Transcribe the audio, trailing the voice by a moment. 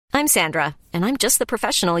I'm Sandra, and I'm just the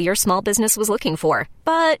professional your small business was looking for.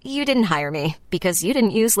 But you didn't hire me because you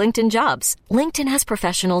didn't use LinkedIn Jobs. LinkedIn has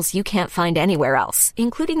professionals you can't find anywhere else,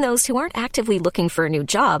 including those who aren't actively looking for a new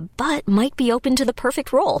job, but might be open to the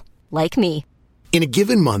perfect role, like me. In a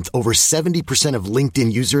given month, over 70% of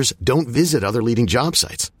LinkedIn users don't visit other leading job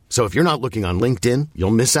sites. So if you're not looking on LinkedIn,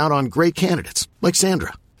 you'll miss out on great candidates like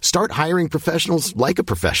Sandra. Start hiring professionals like a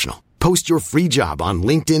professional. Post your free job on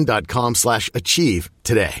linkedin.com/achieve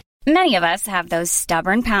today. Many of us have those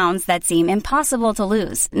stubborn pounds that seem impossible to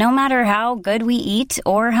lose, no matter how good we eat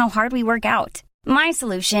or how hard we work out. My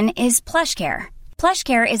solution is PlushCare.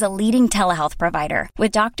 PlushCare is a leading telehealth provider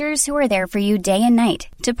with doctors who are there for you day and night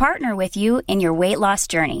to partner with you in your weight loss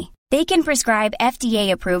journey. They can prescribe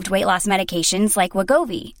FDA-approved weight loss medications like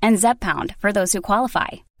Wegovy and Zepbound for those who qualify.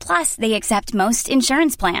 Plus, they accept most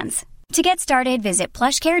insurance plans. To get started, visit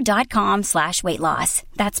plushcare.com/weightloss.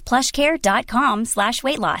 That's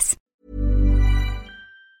plushcare.com/weightloss.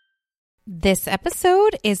 This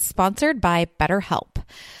episode is sponsored by BetterHelp.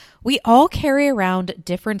 We all carry around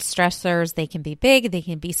different stressors. They can be big, they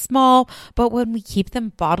can be small, but when we keep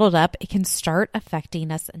them bottled up, it can start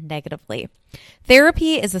affecting us negatively.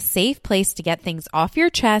 Therapy is a safe place to get things off your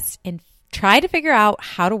chest and try to figure out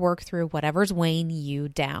how to work through whatever's weighing you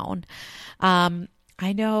down.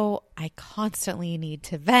 I know I constantly need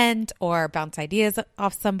to vent or bounce ideas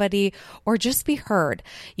off somebody or just be heard.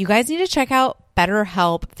 You guys need to check out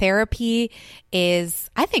BetterHelp. Therapy is,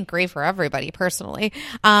 I think, great for everybody personally.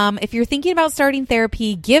 If you're thinking about starting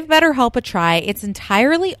therapy, give BetterHelp a try. It's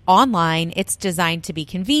entirely online. It's designed to be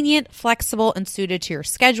convenient, flexible, and suited to your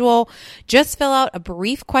schedule. Just fill out a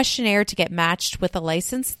brief questionnaire to get matched with a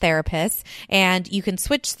licensed therapist, and you can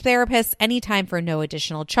switch therapists anytime for no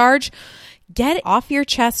additional charge. Get it off your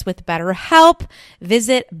chest with BetterHelp.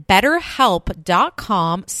 Visit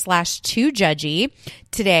betterhelp.com/2judgy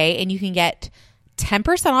today, and you can get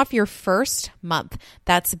 10% off your first month.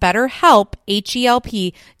 That's BetterHelp,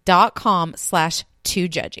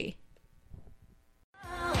 HELP.com/2judgy.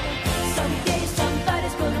 Someday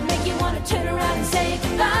somebody's gonna make you wanna turn around and say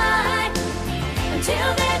goodbye.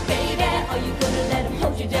 Until then, baby, are you gonna let them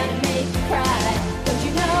hold you down and make you cry? Don't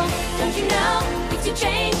you know, things will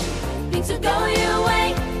change. Things will go your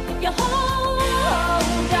way if you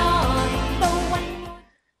hold on.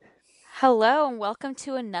 Hello and welcome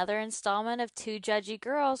to another installment of Two Judgy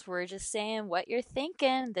Girls. We're just saying what you're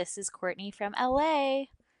thinking. This is Courtney from LA.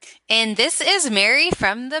 And this is Mary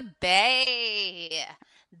from the Bay.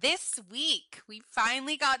 This week, we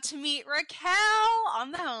finally got to meet Raquel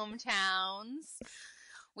on the Hometowns.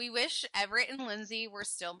 We wish Everett and Lindsay were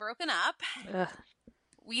still broken up. Ugh.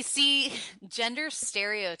 We see gender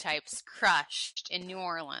stereotypes crushed in New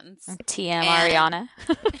Orleans. TM Ariana.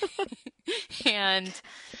 And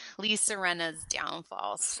Lisa Rinna's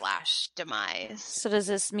downfall / demise. So does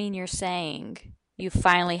this mean you're saying you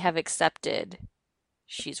finally have accepted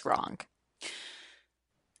she's wrong?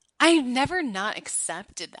 I've never not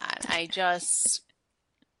accepted that.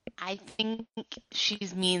 I think she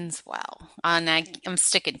means well, and I'm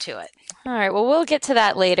sticking to it. All right, well, we'll get to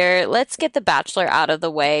that later. Let's get The Bachelor out of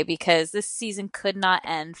the way because this season could not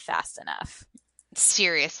end fast enough.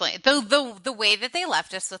 Seriously. The way that they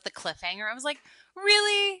left us with the cliffhanger, I was like,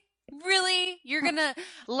 really? Really? You're going to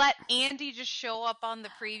let Andy just show up on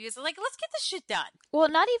the previews? Like, let's get this shit done. Well,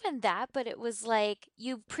 not even that, but it was like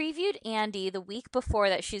you previewed Andy the week before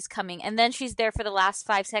that she's coming, and then she's there for the last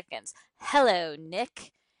 5 seconds. Hello,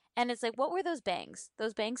 Nick. And it's like, what were those bangs?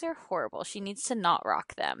 Those bangs are horrible. She needs to not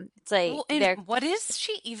rock them. It's like, what is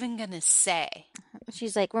she even going to say?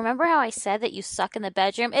 She's like, remember how I said that you suck in the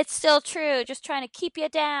bedroom? It's still true. Just trying to keep you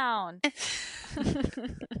down.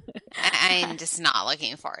 I'm just not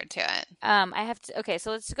looking forward to it. Okay,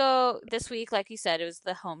 so let's go this week. Like you said, it was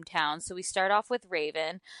the hometown. So we start off with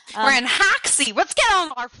Raven. We're in Hoxie. Let's get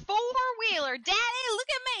on our four-wheeler. Daddy, look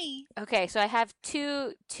at me. Okay, so I have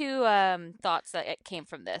two thoughts that came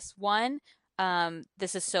from this. One,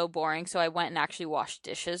 this is so boring, so I went and actually washed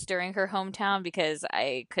dishes during her hometown because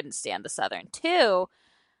I couldn't stand the Southern. Two,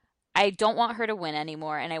 I don't want her to win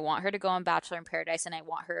anymore, and I want her to go on Bachelor in Paradise, and I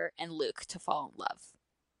want her and Luke to fall in love.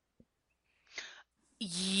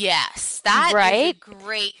 Yes, that is a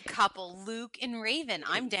great couple, Luke and Raven.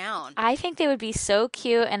 I'm down. I think they would be so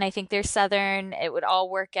cute, and I think they're Southern. It would all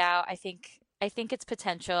work out. I think it's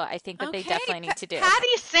potential. I think that they definitely need to do.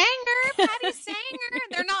 Patty Sanger.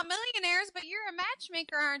 They're not millionaires, but you're a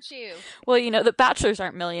matchmaker, aren't you? Well, the Bachelors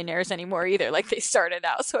aren't millionaires anymore either, like they started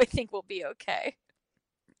out, so I think we'll be okay.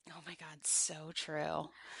 Oh my God, so true.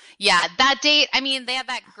 Yeah, that date, I mean, they had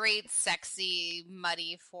that great, sexy,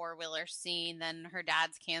 muddy four-wheeler scene, then her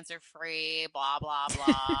dad's cancer-free, blah, blah,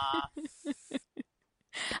 blah.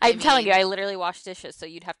 I'm telling you, I literally wash dishes, so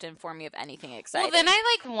you'd have to inform me of anything exciting. Well, then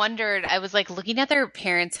I wondered, I was looking at their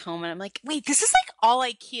parents' home and I'm like, wait, this is all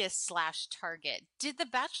IKEA/Target. Did The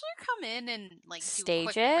Bachelor come in and do a Stage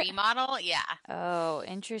quick it? remodel? Yeah. Oh,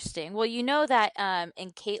 interesting. Well, you know that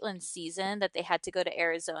in Caitlin's season that they had to go to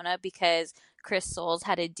Arizona because Chris Soules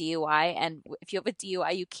had a DUI, and if you have a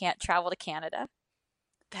DUI, you can't travel to Canada.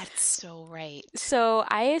 That's so right. So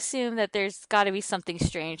I assume that there's got to be something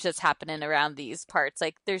strange that's happening around these parts.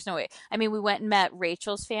 There's no way. I mean, we went and met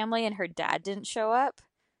Rachel's family, and her dad didn't show up.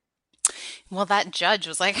 Well, that judge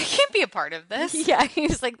was like, I can't be a part of this. Yeah, he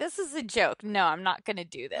was like, this is a joke. No, I'm not going to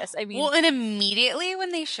do this. I mean, well, and immediately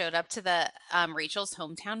when they showed up to the Rachel's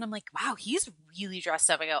hometown, I'm like, wow, he's really dressed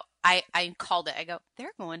up. I called it. I go,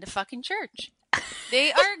 they're going to fucking church.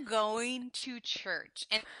 They are going to church.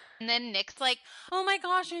 And then Nick's like, oh my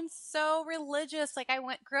gosh, I'm so religious. I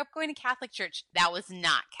grew up going to Catholic church. That was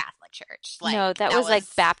not Catholic church. No, that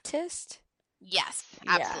was Baptist. Yes,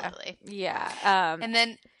 absolutely. Yeah. And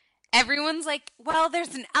then everyone's like, well,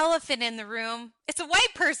 there's an elephant in the room. It's a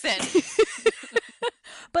white person.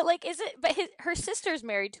 But her sister's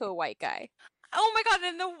married to a white guy. Oh my God.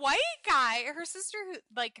 And the white guy, her sister,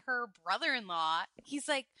 her brother-in-law, he's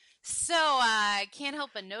like, so I can't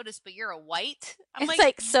help but notice, but you're a white. I'm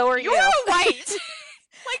so are you. You're a white.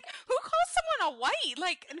 Who calls someone a white?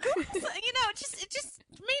 It just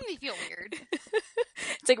made me feel weird.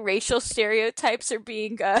 It's racial stereotypes are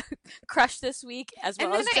being crushed this week, as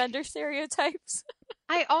well as gender stereotypes.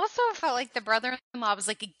 I also felt like the brother-in-law was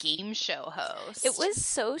like a game show host. It was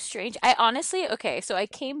so strange. I honestly, so I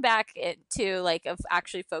came back to of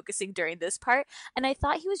actually focusing during this part, and I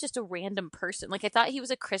thought he was just a random person. I thought he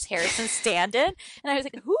was a Chris Harrison stand-in, and I was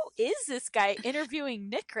like, who is this guy interviewing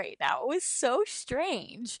Nick right now? It was so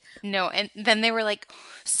strange. No, and then they were like,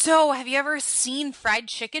 so have you ever seen fried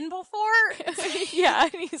chicken before? Yeah,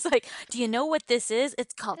 and he's like, do you know what this is?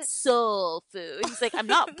 It's called soul food. He's like, I'm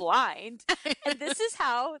not blind. And this is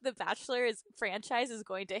how the Bachelor franchise is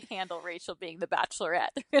going to handle Rachel being the Bachelorette.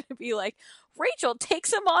 They're going to be like, Rachel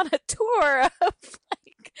takes him on a tour of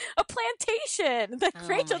a plantation.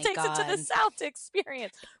 Rachel takes him to the South to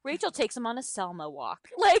experience. Rachel takes him on a Selma walk.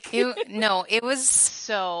 It was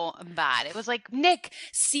so bad. It was like, Nick,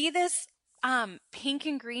 see this pink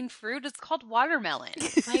and green fruit? It's called watermelon.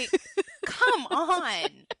 Come on.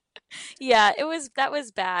 Yeah, that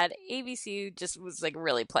was bad. ABC just was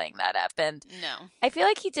really playing that up, and no, I feel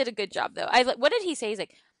like he did a good job though. What did he say? He's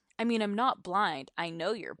like, I mean, I'm not blind. I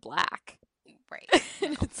know you're black. Right.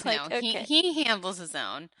 It's okay. He handles his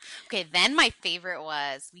own. Okay, then my favorite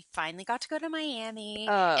was we finally got to go to Miami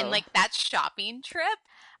and that shopping trip.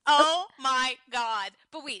 Oh my God.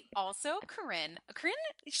 But wait, also Corinne,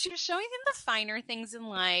 she was showing him the finer things in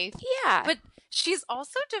life. Yeah. But she's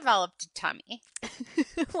also developed a tummy.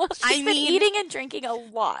 Well, she's been eating and drinking a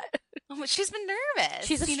lot. She's been nervous.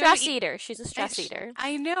 She's a stress eater. She's a stress eater.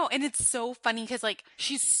 I know. And it's so funny because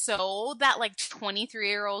she's so that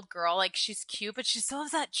 23-year-old girl. She's cute, but she still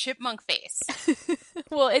has that chipmunk face.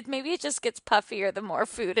 Well, maybe it just gets puffier the more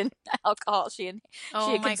food and alcohol she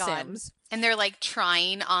consumes. God. And they're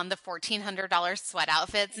trying on the $1,400 sweat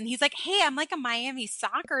outfits. And he's like, hey, I'm like a Miami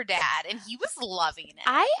soccer dad. And he was loving it.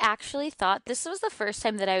 I actually thought this was the first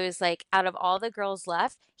time that I was out of all the girls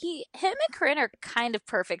left, him and Corinne are kind of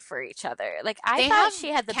perfect for each other. I thought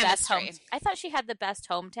she had the best home. I thought she had the best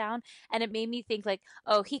hometown. And it made me think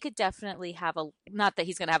he could definitely have not that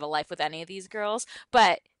he's going to have a life with any of these girls,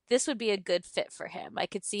 but this would be a good fit for him. I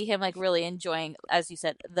could see him really enjoying, as you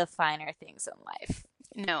said, the finer things in life.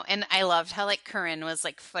 No, and I loved how Corinne was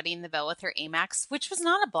footing the bill with her Amex, which was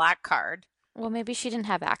not a black card. Well, maybe she didn't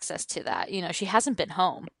have access to that. She hasn't been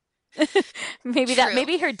home.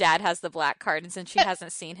 Maybe her dad has the black card, and since she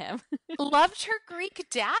hasn't seen him. Loved her Greek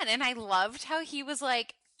dad, and I loved how he was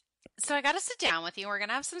like, so I got to sit down with you. We're going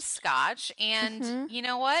to have some scotch, and you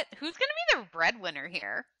know what? Who's going to be the breadwinner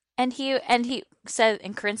here? And he said,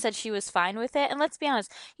 and Corinne said she was fine with it. And let's be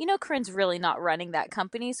honest, Corinne's really not running that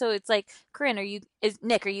company. So it's Corinne,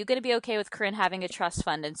 Nick, are you going to be okay with Corinne having a trust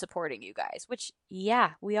fund and supporting you guys? Which,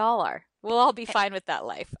 yeah, we all are. We'll all be fine with that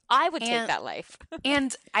life. I would take that life.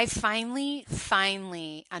 And I finally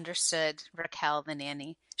understood Raquel, the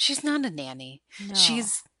nanny. She's not a nanny. No.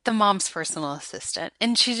 She's the mom's personal assistant.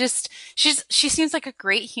 And she seems like a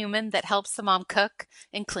great human that helps the mom cook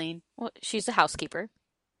and clean. Well, she's a housekeeper.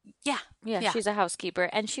 Yeah, she's a housekeeper,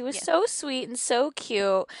 and she was so sweet and so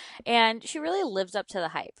cute, and she really lives up to the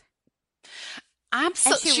hype.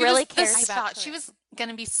 Absolutely. And she really I cares about thought she Corinne. was going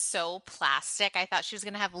to be so plastic. I thought she was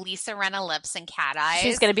going to have Lisa Rinna lips and cat eyes.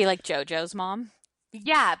 She's going to be like JoJo's mom.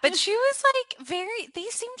 Yeah, but she was like they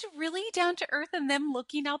seemed really down to earth, and them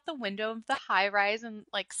looking out the window of the high rise and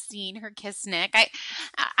like seeing her kiss Nick. I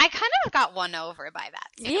kind of got won over by that.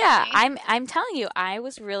 Yeah, I'm telling you, I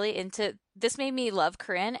was really into this. Made me love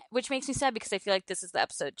Corinne, which makes me sad because I feel like this is the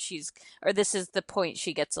episode this is the point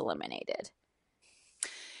she gets eliminated.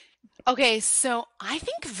 Okay, so I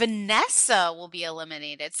think Vanessa will be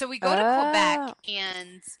eliminated. So we go to Quebec,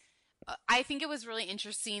 and I think it was really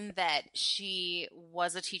interesting that she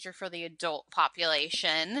was a teacher for the adult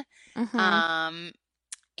population. Mm-hmm.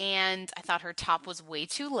 And I thought her top was way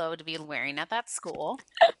too low to be wearing at that school.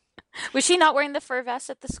 Was she not wearing the fur vest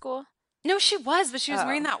at the school? No, she was, but she was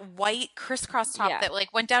wearing that white crisscross top that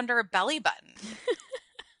like went down to her belly button.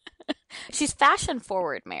 She's fashion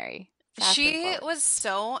forward, Mary. She was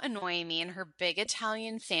so annoying me and her big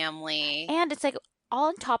Italian family. And it's like, all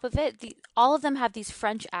on top of it, all of them have these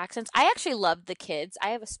French accents. I actually love the kids. I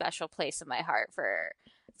have a special place in my heart for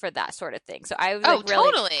that sort of thing. So I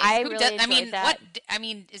totally. I really enjoyed that.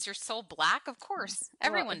 Is your soul black? Of course,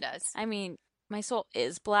 everyone does. I mean, my soul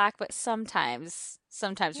is black, but sometimes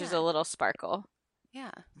there's a little sparkle.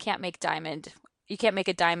 Yeah, You can't make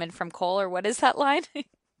a diamond from coal, or what is that line?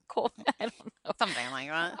 Coal. I don't know. Something like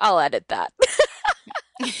that. I'll edit that.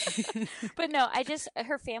 But no,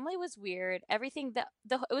 her family was weird. Everything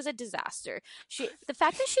it was a disaster. The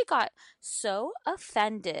fact that she got so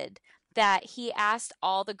offended that he asked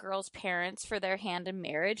all the girls' parents for their hand in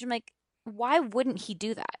marriage. I'm like, why wouldn't he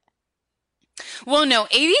do that? Well, no,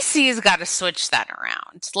 ABC's got to switch that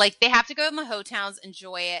around. Like, they have to go in the hotels,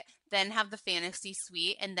 enjoy it, then have the fantasy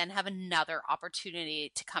suite, and then have another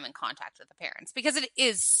opportunity to come in contact with the parents, because it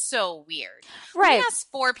is so weird. Right. We asked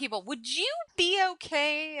 4 people, would you be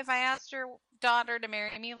okay if I asked your daughter to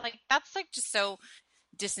marry me? Like, that's like just so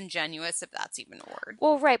disingenuous, if that's even a word.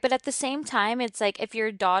 Well, right, but at the same time, it's like, if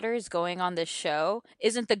your daughter is going on this show,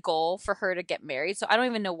 isn't the goal for her to get married? So I don't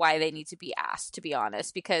even know why they need to be asked, to be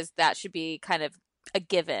honest, because that should be kind of a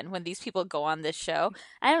given when these people go on this show.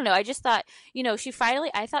 I don't know. I just thought,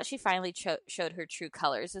 I thought she finally showed her true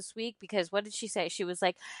colors this week, because what did she say? She was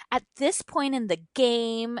like, at this point in the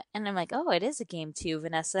game, and I'm like, oh, it is a game too,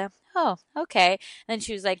 Vanessa. Oh, okay. And then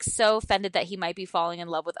she was like so offended that he might be falling in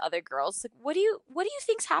love with other girls. Like, what do you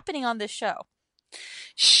think's happening on this show?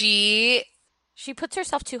 She puts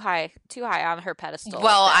herself too high on her pedestal.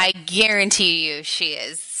 Well, I guarantee you she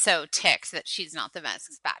is so ticked that she's not the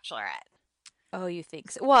best bachelorette. Oh, you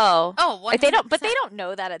think so? Well, 100%. they don't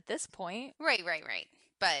know that at this point. Right.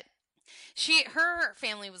 But her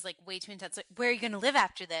family was like way too intense. Like, where are you going to live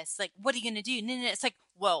after this? Like, what are you going to do? No. It's like,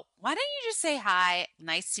 whoa, why don't you just say hi,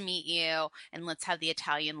 nice to meet you, and let's have the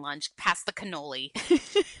Italian lunch, pass the cannoli.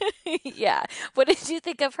 Yeah. What did you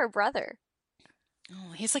think of her brother?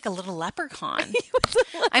 Oh, he's like a little leprechaun.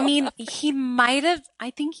 I mean,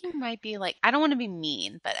 I think he might be like, I don't want to be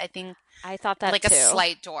mean, but I thought that like too. A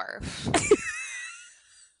slight dwarf.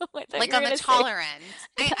 Like on the taller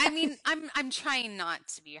end. I mean, I'm trying not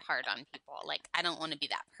to be hard on people. Like, I don't want to be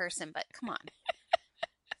that person, but come on.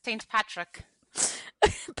 St. Patrick.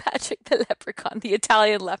 Patrick the leprechaun, the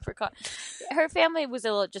Italian leprechaun. Her family was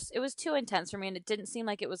it was too intense for me, and it didn't seem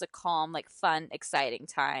like it was a calm, like fun, exciting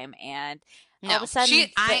time. And all of a sudden,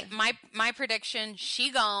 my prediction, she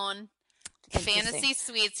gone. Fantasy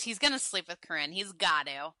suites. He's gonna sleep with Corinne. He's got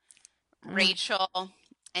to. Rachel.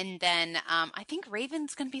 And then I think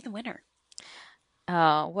Raven's going to be the winner.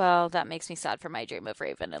 Oh, well, that makes me sad for my dream of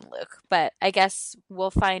Raven and Luke. But I guess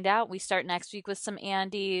we'll find out. We start next week with some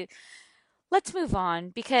Andy. Let's move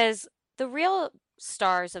on, because the real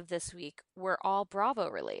stars of this week were all Bravo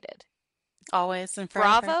related. Always and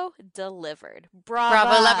forever. Bravo delivered.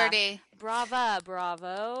 Bravo, Leverty.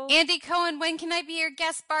 Bravo. Andy Cohen, when can I be your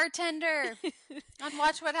guest bartender on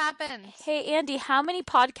Watch What Happens? Hey, Andy, how many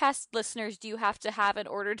podcast listeners do you have to have in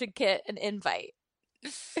order to get an invite?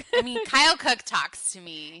 I mean, Kyle Cook talks to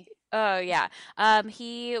me. Oh, yeah.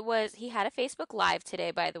 He had a Facebook Live today,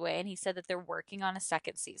 by the way, and he said that they're working on a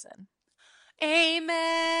second season.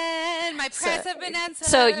 Amen. My prayers have been answered.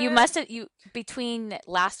 So you between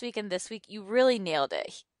last week and this week, you really nailed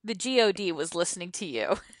it. The GOD was listening to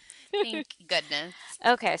you. Thank goodness.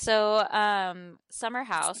 Okay, so Summer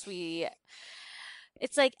House,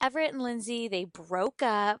 it's like Everett and Lindsay, they broke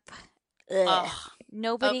up.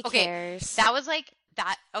 Nobody cares. That was like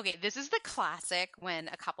that. Okay, this is the classic when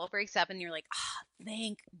a couple breaks up and you're like, oh,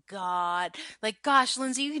 thank God. Like, gosh,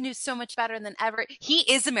 Lindsay, you can do so much better than Everett. He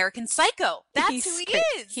is American Psycho. That's who he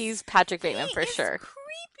is. He's Patrick Bateman for sure.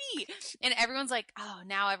 creepy. And everyone's like, oh,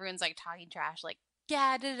 now everyone's like talking trash, like,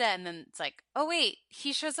 yeah, da, da, da. And then it's like, oh, wait,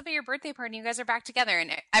 he shows up at your birthday party and you guys are back together. And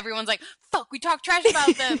everyone's like, fuck, we talked trash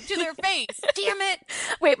about them to their face. Damn it.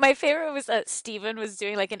 Wait, my favorite was that Steven was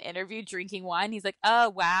doing like an interview drinking wine. He's like, oh,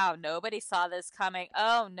 wow, nobody saw this coming.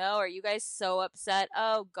 Oh, no, are you guys so upset?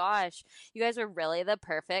 Oh, gosh, you guys were really the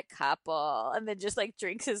perfect couple. And then just like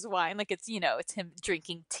drinks his wine like it's, it's him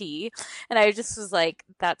drinking tea. And I just was like,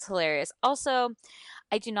 that's hilarious. Also,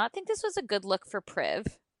 I do not think this was a good look for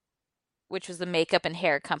Priv, which was the makeup and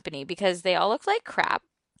hair company, because they all looked like crap.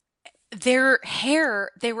 Their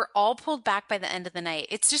hair, they were all pulled back by the end of the night.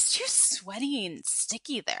 It's just too sweaty and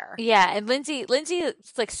sticky there. Yeah, and Lindsay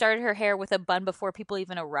like started her hair with a bun before people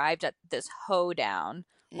even arrived at this hoedown,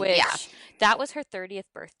 which that was her 30th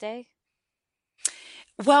birthday.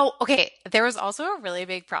 Well, okay, there was also a really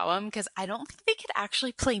big problem because I don't think they could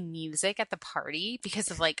actually play music at the party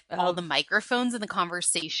because of like all the microphones and the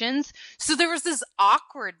conversations. So there was this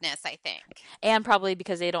awkwardness, I think. And probably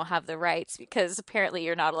because they don't have the rights, because apparently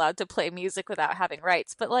you're not allowed to play music without having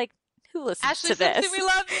rights. But like, who listens Ashley to this? Simpson, we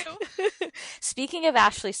love you. Speaking of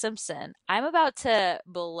Ashley Simpson, I'm about to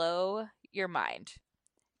blow your mind.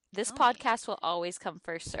 This podcast will always come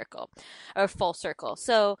full circle.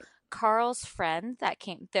 So Carl's friend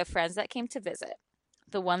the friends that came to visit,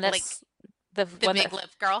 the one that's the one big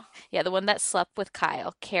lip girl, the one that slept with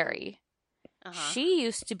Kyle, Carrie. She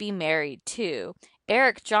used to be married to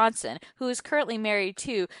Eric Johnson, who is currently married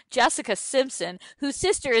to Jessica Simpson, whose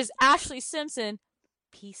sister is Ashley Simpson.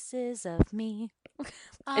 Pieces of me.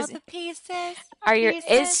 All the pieces.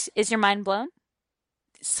 Is your mind blown?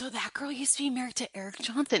 So that girl used to be married to Eric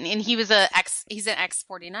Johnson, and he's an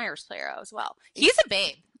ex-49ers player as well. He's a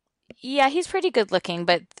babe. Yeah, he's pretty good looking,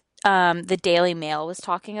 but the Daily Mail was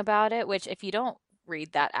talking about it, which if you don't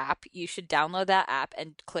read that app, you should download that app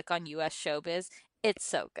and click on US Showbiz. It's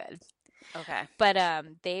so good. Okay. But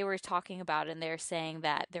they were talking about it, and they're saying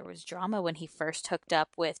that there was drama when he first hooked up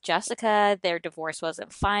with Jessica. Their divorce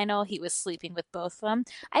wasn't final. He was sleeping with both of them.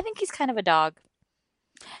 I think he's kind of a dog.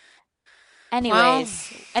 Anyways,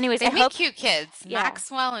 they I hope cute kids. Yeah.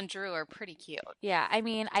 Maxwell and Drew are pretty cute. Yeah,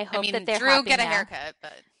 I hope that they're Drew happy get a now. haircut,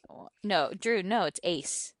 but no, Drew, no, it's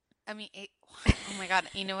Ace. Oh my God,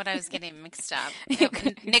 you know what? I was getting mixed up.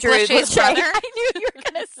 Nick Drew Lachey's Lachey. brother. I knew you were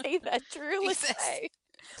gonna say that. Drew Lachey.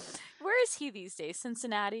 Where is he these days?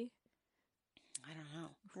 Cincinnati. I don't know.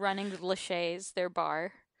 Running Lachey's, their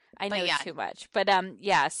bar. I know too much, but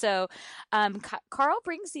so Carl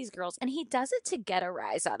brings these girls, and he does it to get a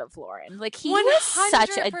rise out of Lauren. Like, he was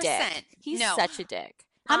such a dick. He's such a dick.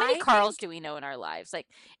 How many Carls do we know in our lives? Like,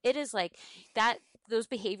 it is like that. Those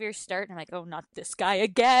behaviors start, and I'm like, oh, not this guy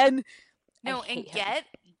again. No, and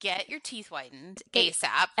get your teeth whitened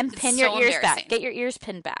ASAP, and pin your ears back. Get your ears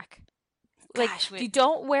pinned back. Like, you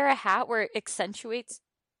don't wear a hat where it accentuates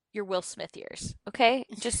your Will Smith ears, okay?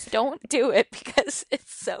 Just don't do it because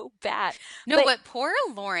it's so bad. No, but poor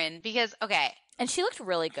Lauren, because, okay. And she looked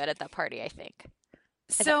really good at that party, I think.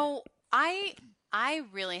 So I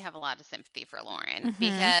really have a lot of sympathy for Lauren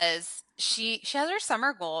because she has her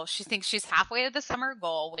summer goal. She thinks she's halfway to the summer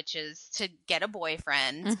goal, which is to get a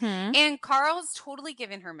boyfriend. And Carl's totally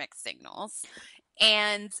giving her mixed signals.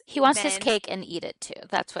 And he wants his cake and eat it too.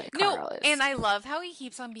 That's what Carl is. And I love how he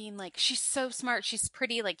keeps on being like, she's so smart, she's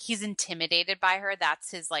pretty, like he's intimidated by her.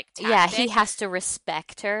 That's his like tactic. Yeah, he has to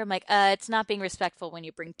respect her. I'm like, it's not being respectful when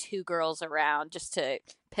you bring two girls around just to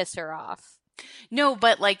piss her off. No,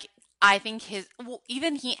 but like I think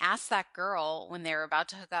even he asked that girl when they were about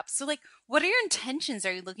to hook up. So like, what are your intentions?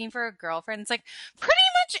 Are you looking for a girlfriend? It's like pretty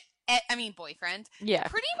much boyfriend. Yeah.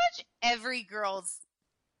 Pretty much every girl's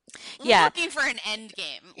looking for an end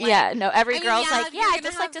game. Like, every girl's like, I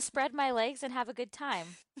just like to spread my legs and have a good time.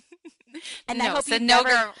 And I hope you no never,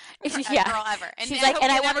 girl ever. And she's like,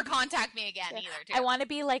 and I never want to contact me again either. Too. I want to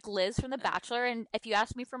be like Liz from The Bachelor, and if you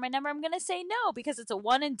ask me for my number, I'm gonna say no because it's a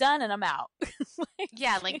one and done, and I'm out.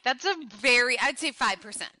 Like that's I'd say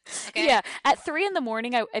 5%. Okay. Yeah, at 3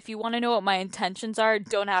 a.m, if you want to know what my intentions are,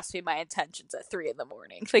 don't ask me my intentions at 3 a.m.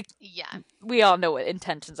 Like, we all know what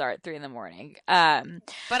intentions are at 3 a.m.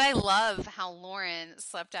 But I love how Lauren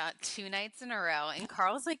slept out 2 nights in a row, and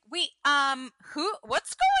Carl's like, "Wait,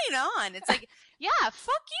 what's going on?" It's like, yeah,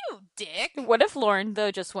 fuck you, dick. What if Lauren, though,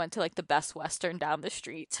 just went to, like, the Best Western down the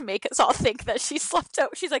street to make us all think that she slept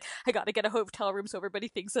out? She's like, I gotta get a hotel room so everybody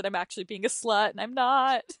thinks that I'm actually being a slut, and I'm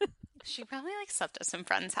not. She probably, like, slept at some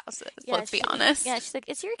friends' houses, let's be honest. Yeah, she's like,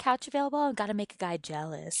 is your couch available? I've gotta make a guy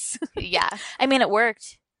jealous. Yeah. I mean, it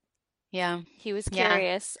worked. Yeah. He was Yeah.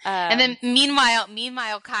 curious. And then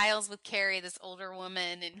meanwhile, Kyle's with Carrie, this older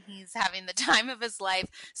woman, and he's having the time of his life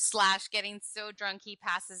 / getting so drunk he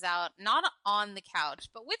passes out, not on the couch,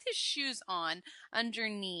 but with his shoes on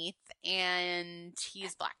underneath, and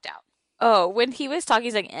he's blacked out. Oh, when he was talking,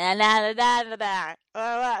 he's like, I'm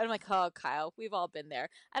like, oh, Kyle, we've all been there.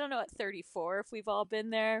 I don't know at 34 if we've all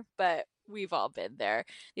been there, but we've all been there.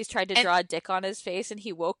 He's tried to draw a dick on his face, and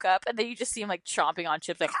he woke up, and then you just see him like chomping on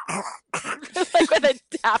chips, like, like with a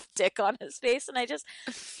half dick on his face. And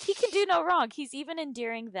he can do no wrong. He's even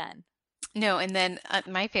endearing then. No, and then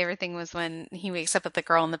my favorite thing was when he wakes up with the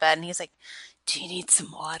girl in the bed, and he's like, do you need some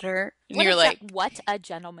water? And you're like, what a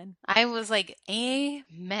gentleman. I was like,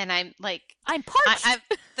 amen. I'm parched.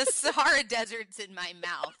 The Sahara Desert's in my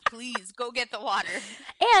mouth. Please go get the water.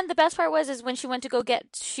 And the best part was when she went to go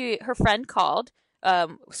her friend called,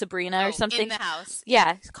 Sabrina or something. In the house.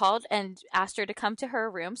 Yeah, called and asked her to come to her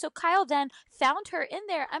room. So Kyle then found her in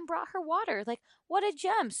there and brought her water. Like, what a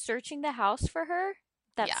gem, searching the house for her.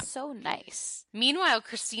 That's so nice. Meanwhile,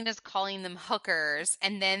 Christina's calling them hookers,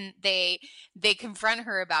 and then they confront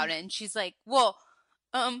her about it, and she's like, well,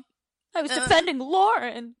 I was defending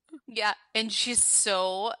Lauren. Yeah, and she's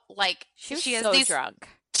so, like, she has these drunk.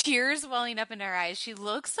 Tears welling up in her eyes. She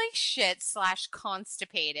looks like shit /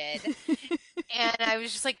 constipated. And I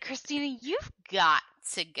was just like, Christina, you've got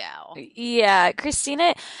to go. Yeah,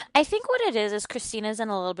 Christina, I think what it is Christina's in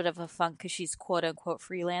a little bit of a funk because she's quote unquote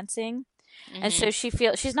freelancing. Mm-hmm. And so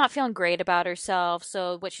she's not feeling great about herself.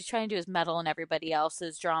 So what she's trying to do is meddle in everybody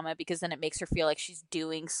else's drama because then it makes her feel like she's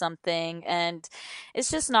doing something, and it's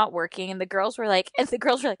just not working. And the girls were like, "Are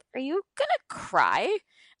you gonna cry?"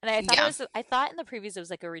 And I thought I thought in the previews it was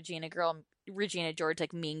like a Regina George,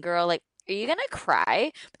 like mean girl, like, "Are you gonna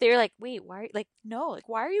cry?" But they were like, "Wait, why?" Like, no, like,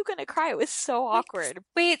 why are you gonna cry? It was so awkward.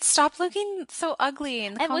 Wait, stop looking so ugly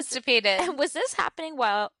and constipated. And was this happening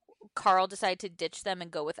while Carl decided to ditch them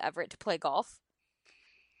and go with Everett to play golf?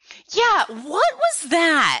 Yeah, what was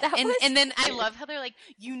that? And then I love how they're like,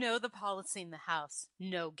 the policy in the house.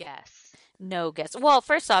 No guess. No guess. Well,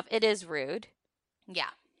 first off, it is rude. Yeah.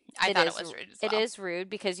 I thought it was rude as well. It is rude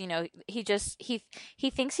because,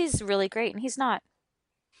 he thinks he's really great and he's not.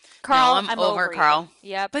 Carl, no, I'm over Carl.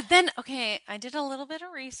 Yeah. But then, okay, I did a little bit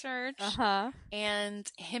of research. Uh-huh.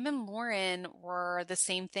 And him and Lauren were the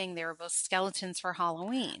same thing. They were both skeletons for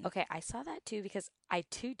Halloween. Okay, I saw that too because I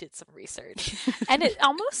too did some research. And it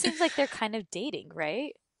almost seems like they're kind of dating,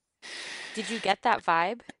 right? Did you get that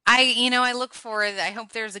vibe? I look forward. I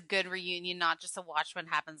hope there's a good reunion, not just a Watch What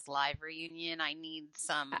Happens Live reunion. I need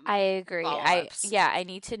some. I agree. Follow-ups. I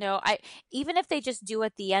need to know. Even if they just do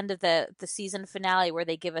at the end of the season finale where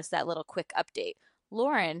they give us that little quick update.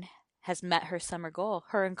 Lauren has met her summer goal.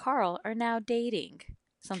 Her and Carl are now dating.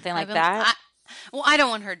 Something like that. I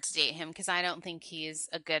don't want her to date him because I don't think he's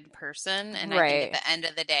a good person, and I think at the end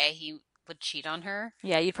of the day he would cheat on her.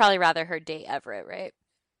 Yeah, you'd probably rather her date Everett, right?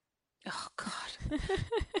 Oh, God.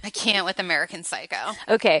 I can't with American Psycho.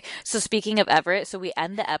 Okay, so speaking of Everett, so we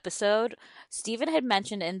end the episode. Steven had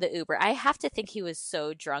mentioned in the Uber, I have to think he was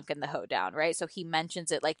so drunk in the hoedown, right? So he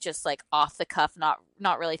mentions it just off the cuff,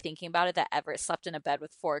 not really thinking about it, that Everett slept in a bed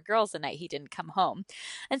with 4 girls the night he didn't come home.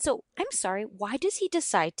 And so, I'm sorry, why does he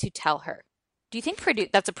decide to tell her? Do you think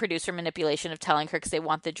that's a producer manipulation of telling her because they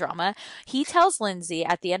want the drama? He tells Lindsay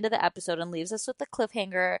at the end of the episode and leaves us with the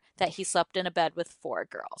cliffhanger that he slept in a bed with 4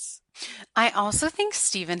 girls. I also think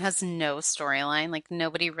Steven has no storyline. Like,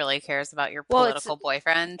 nobody really cares about your political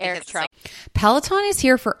boyfriend. Eric Trump. Peloton is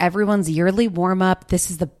here for everyone's yearly warm-up. This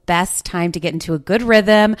is the best time to get into a good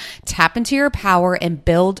rhythm, tap into your power, and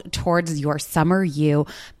build towards your summer you.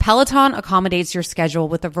 Peloton accommodates your schedule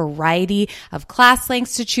with a variety of class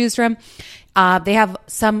lengths to choose from. They have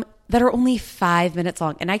some that are only 5 minutes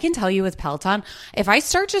long. And I can tell you with Peloton, if I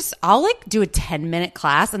start I'll do a 10-minute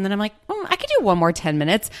class and then I'm like, I could do one more 10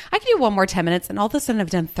 minutes. I could do one more 10 minutes. And all of a sudden I've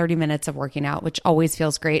done 30 minutes of working out, which always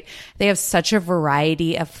feels great. They have such a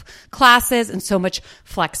variety of classes and so much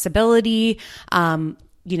flexibility.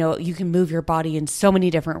 You can move your body in so many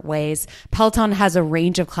different ways. Peloton has a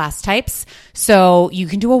range of class types. So you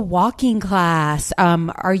can do a walking class.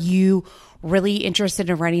 Are you really interested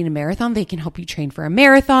in running a marathon? They can help you train for a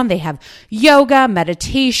marathon. They have yoga,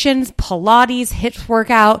 meditations, Pilates, HIIT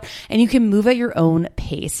workout, and you can move at your own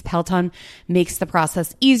pace. Peloton makes the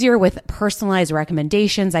process easier with personalized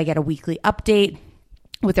recommendations. I get a weekly update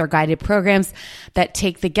with their guided programs that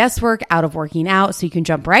take the guesswork out of working out so you can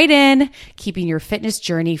jump right in, keeping your fitness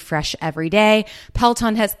journey fresh every day.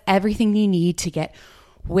 Peloton has everything you need to get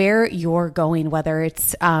where you're going, whether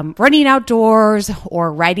it's running outdoors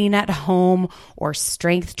or riding at home or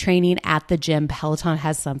strength training at the gym, Peloton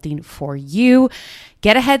has something for you.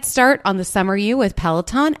 Get a head start on the summer you with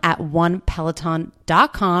Peloton at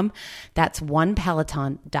onepeloton.com. That's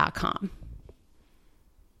onepeloton.com.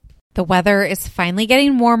 The weather is finally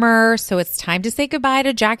getting warmer, so it's time to say goodbye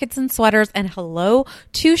to jackets and sweaters and hello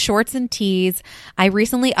to shorts and tees. I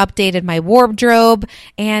recently updated my wardrobe,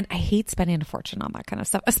 and I hate spending a fortune on that kind of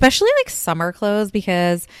stuff, especially like summer clothes,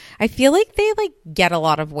 because I feel like they get a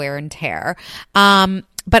lot of wear and tear.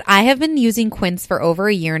 But I have been using Quince for over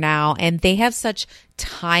a year now, and they have such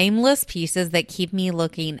timeless pieces that keep me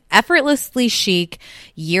looking effortlessly chic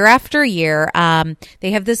year after year.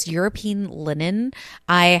 They have this European linen.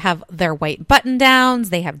 I have their white button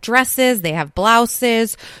downs. They have dresses. They have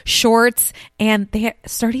blouses, shorts, and they're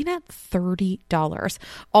starting at $30.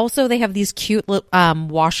 Also, they have these cute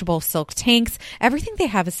washable silk tanks. Everything they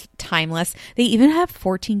have is timeless. They even have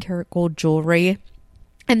 14 karat gold jewelry.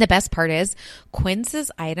 And the best part is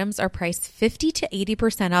Quince's items are priced 50 to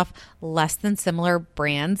 80% off less than similar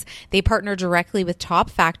brands. They partner directly with top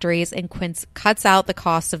factories, and Quince cuts out the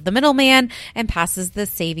cost of the middleman and passes the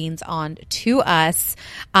savings on to us.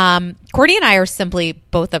 Courtney and I are simply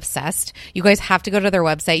both obsessed. You guys have to go to their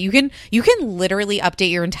website. You can literally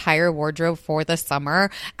update your entire wardrobe for the summer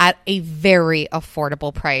at a very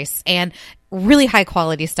affordable price and really high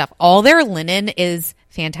quality stuff. All their linen is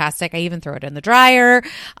fantastic. I even throw it in the dryer.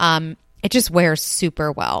 It just wears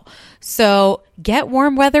super well. So get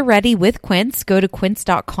warm weather ready with Quince. Go to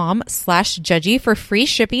quince.com/judgy for free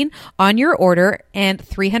shipping on your order and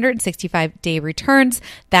 365-day returns.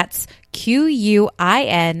 That's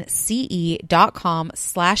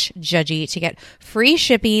QUINCE.com/judgy to get free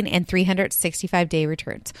shipping and 365-day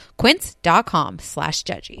returns.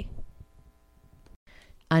 Quince.com/judgy.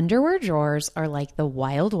 Underwear drawers are like the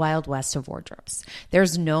wild, wild west of wardrobes.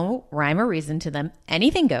 There's no rhyme or reason to them.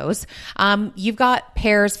 Anything goes. You've got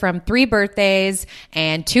pairs from 3 birthdays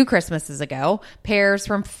and 2 Christmases ago, pairs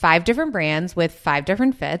from 5 different brands with 5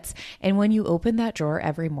 different fits. And when you open that drawer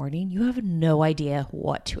every morning, you have no idea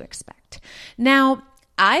what to expect. Now,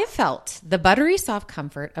 I felt the buttery soft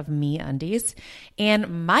comfort of MeUndies,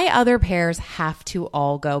 and my other pairs have to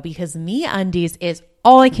all go because MeUndies is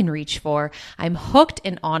all I can reach for. I'm hooked,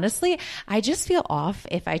 and honestly, I just feel off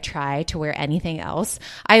if I try to wear anything else.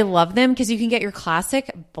 I love them because you can get your classic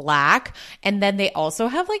black, and then they also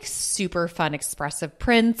have like super fun expressive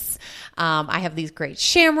prints. I have these great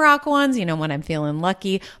shamrock ones, when I'm feeling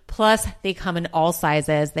lucky. Plus, they come in all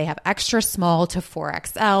sizes. They have extra small to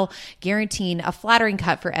 4XL, guaranteeing a flattering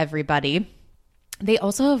cut for everybody. They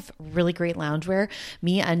also have really great loungewear.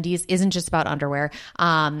 MeUndies isn't just about underwear.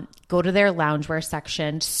 Go to their loungewear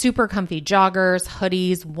section. Super comfy joggers,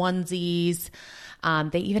 hoodies, onesies.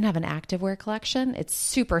 They even have an activewear collection. It's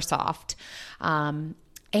super soft. And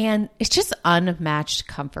it's just unmatched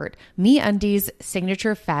comfort. MeUndies'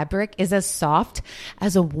 signature fabric is as soft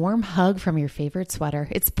as a warm hug from your favorite sweater.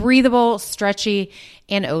 It's breathable, stretchy,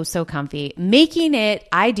 and oh so comfy, making it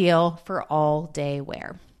ideal for all day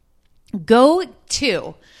wear. Go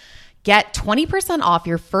to get 20% off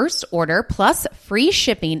your first order plus free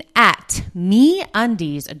shipping at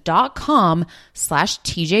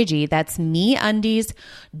MeUndies.com/TJG. That's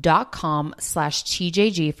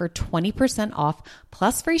MeUndies.com/TJG for 20% off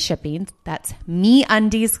plus free shipping. That's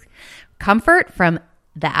MeUndies, comfort from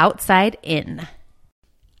the outside in.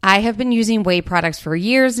 I have been using Ouai products for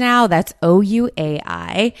years now. That's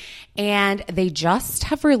OUAI. And they just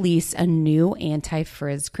have released a new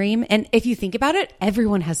anti-frizz cream. And if you think about it,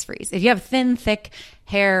 everyone has frizz. If you have thin, thick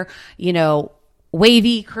hair,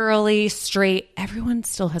 wavy, curly, straight, everyone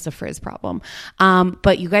still has a frizz problem.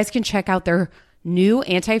 But you guys can check out their new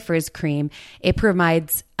anti-frizz cream. It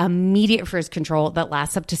provides immediate frizz control that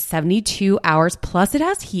lasts up to 72 hours. Plus it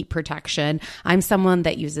has heat protection. I'm someone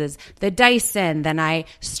that uses the Dyson, then I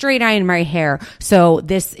straight iron my hair. So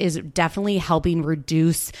this is definitely helping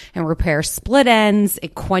reduce and repair split ends.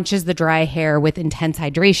 It quenches the dry hair with intense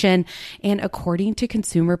hydration. And according to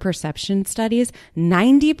consumer perception studies,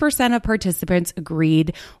 90% of participants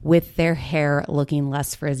agreed with their hair looking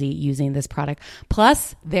less frizzy using this product.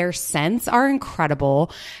 Plus their scents are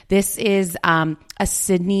incredible. This is a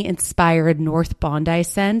Sydney-inspired North Bondi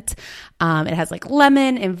scent. It has like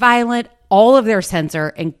lemon and violet. All of their scents are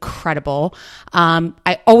incredible.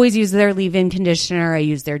 I always use their leave-in conditioner. I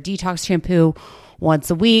use their detox shampoo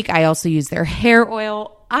once a week. I also use their hair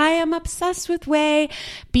oil. I am obsessed with Ouai.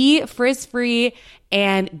 Be frizz-free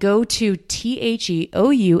and go to THEOUAI.com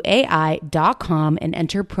and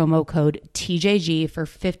enter promo code TJG for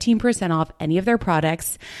 15% off any of their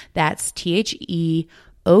products. That's THEOUAI.com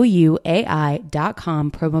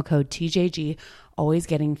OUAI.com, promo code TJG, always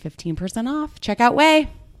getting 15% off. Check out Way.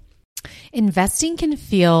 Investing can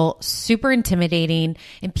feel super intimidating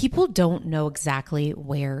and people don't know exactly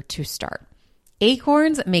where to start.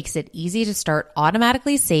 Acorns makes it easy to start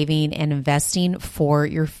automatically saving and investing for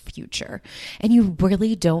your future. And you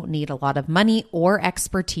really don't need a lot of money or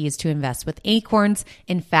expertise to invest with Acorns.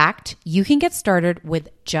 In fact, you can get started with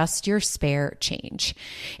just your spare change.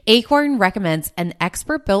 Acorn recommends an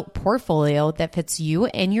expert-built portfolio that fits you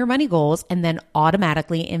and your money goals and then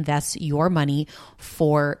automatically invests your money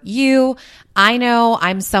for you. I know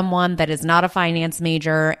I'm someone that is not a finance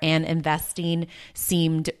major and investing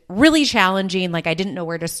seemed really challenging. Like I didn't know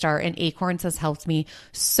where to start, and Acorns has helped me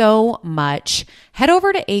so much. Head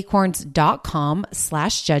over to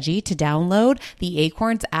acorns.com/judgy to download the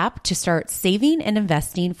Acorns app to start saving and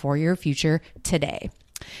investing for your future today.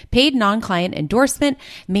 Paid non-client endorsement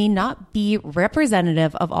may not be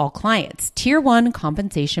representative of all clients. Tier 1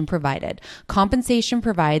 compensation provided. Compensation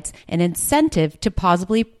provides an incentive to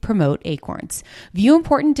positively promote Acorns. View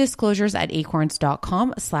important disclosures at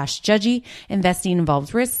acorns.com/judgy. Investing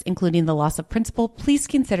involves risks, including the loss of principal. Please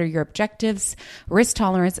consider your objectives, risk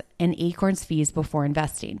tolerance, and Acorns fees before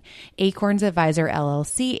investing. Acorns Advisor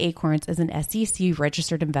LLC. Acorns is an SEC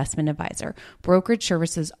registered investment advisor. Brokerage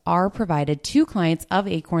services are provided to clients of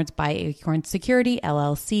Acorns by Acorns Security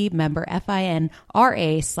LLC, member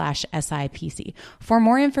FINRA/SIPC. For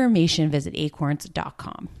more information, visit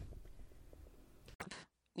acorns.com.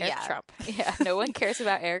 Eric Trump. Yeah, no one cares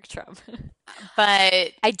about Eric Trump.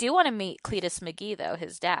 But I do want to meet Cletus McGee, though,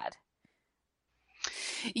 his dad.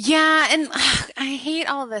 yeah, and I hate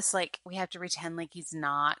all this. Like, we have to pretend like he's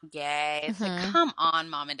not gay. It's like, come on,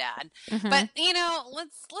 mom and dad. But you know,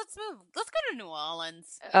 let's move. Let's go to New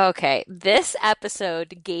Orleans. Okay, this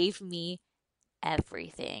episode gave me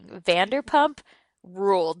everything. Vanderpump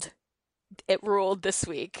ruled. It ruled this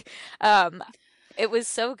week. It was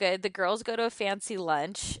so good. The girls go to a fancy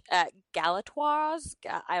lunch at Galatoire's.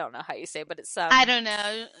 I don't know how you say it, but it's I don't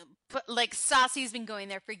know. But like Saucy's been going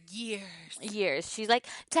there for years. She's like,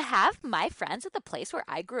 to have my friends at the place where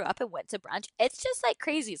I grew up and went to brunch, it's just like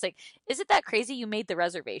crazy. It's like, is it that crazy you made the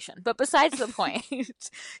reservation? But besides the point,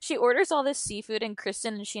 she orders all this seafood and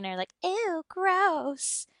Kristen and Sheena are like, ew,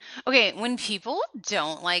 gross. Okay, when people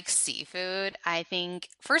don't like seafood, I think,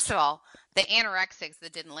 first of all, the anorexics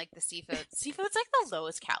that didn't like the seafood's like the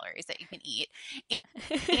lowest calories that you can eat.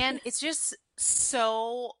 And it's just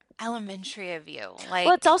so elementary of you. Like,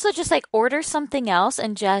 well, it's also just like order something else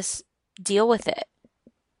and just deal with it.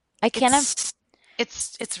 I can't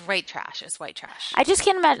it's white trash. It's white trash. I just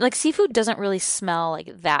can't imagine, like, seafood doesn't really smell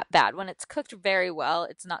like that bad. When it's cooked very well,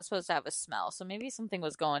 it's not supposed to have a smell. So maybe something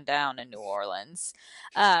was going down in New Orleans.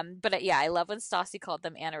 But yeah, I love when Stassi called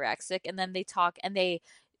them anorexic, and then they talk and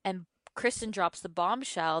Kristen drops the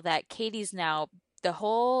bombshell that Katie's now, the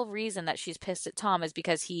whole reason that she's pissed at Tom is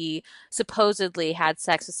because he supposedly had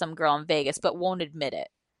sex with some girl in Vegas, but won't admit it.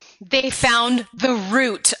 They found the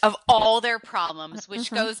root of all their problems,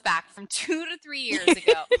 which goes back from 2 to 3 years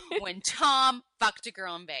ago when Tom fucked a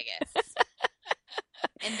girl in Vegas.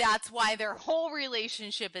 And that's why their whole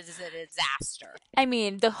relationship is a disaster. I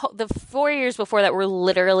mean, the 4 years before that were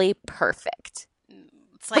literally perfect.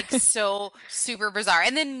 It's like so super bizarre.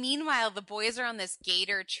 And then meanwhile, the boys are on this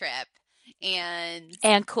gator trip and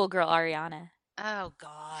cool girl Ariana. Oh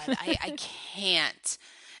God, I can't.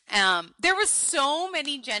 There was so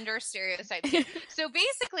many gender stereotypes. So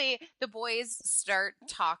basically, the boys start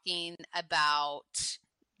talking about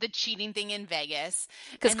the cheating thing in Vegas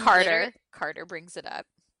because Carter brings it up.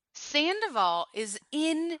 Sandoval is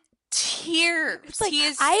in tears. Like, he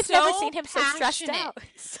is. I've so never seen him so passionate. stressed out.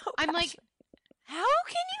 So I'm like, how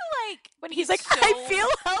can you like when he's like, I feel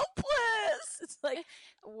helpless. It's like,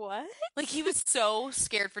 what? Like, he was so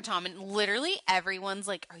scared for Tom, and literally everyone's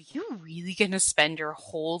like, are you really gonna spend your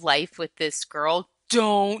whole life with this girl?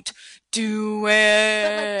 Don't do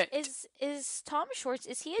it. But like, is Tom Schwartz,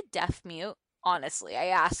 is he a deaf mute? Honestly, I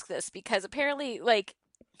ask this because apparently, like,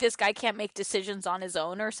 this guy can't make decisions on his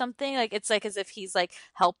own or something. Like, it's like as if he's like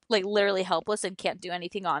literally helpless and can't do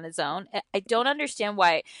anything on his own. I don't understand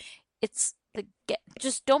why. It's like,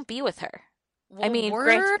 just don't be with her. Well, I mean,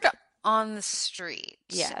 word on the street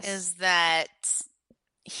yes. is that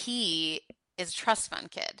he is a trust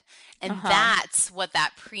fund kid. And that's what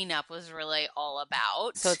that prenup was really all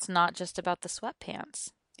about. So it's not just about the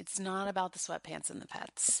sweatpants. It's not about the sweatpants and the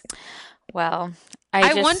pets. Well,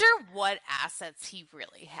 I wonder what assets he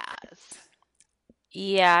really has.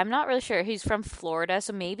 Yeah, I'm not really sure. He's from Florida,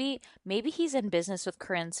 so maybe he's in business with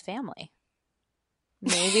Corinne's family.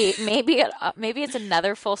 Maybe it's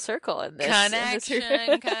another full circle in this. Connection.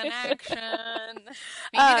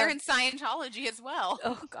 Maybe they're in Scientology as well.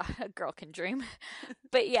 Oh God, a girl can dream.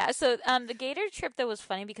 But yeah, so the Gator trip though was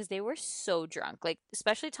funny because they were so drunk. Like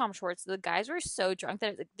especially Tom Schwartz, the guys were so drunk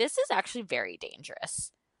that like, this is actually very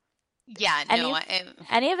dangerous. Yeah, no.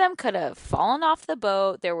 Any of them could have fallen off the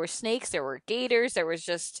boat. There were snakes, there were gators,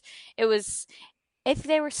 if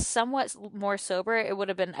they were somewhat more sober, it would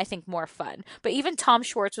have been, I think, more fun. But even Tom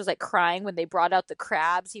Schwartz was like crying when they brought out the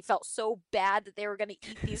crabs. He felt so bad that they were going to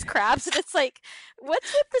eat these crabs. And it's like,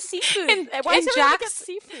 what's with the seafood? Why is everyone against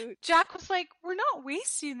seafood? Jack was like, we're not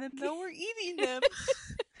wasting them, though. We're eating them.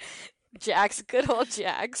 Jax, good old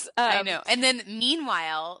Jax. I know. And then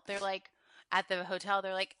meanwhile, they're like, at the hotel,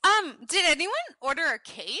 they're like, did anyone order a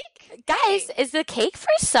cake? Guys, is the cake for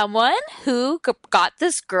someone who got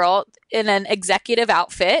this girl in an executive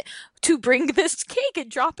outfit to bring this cake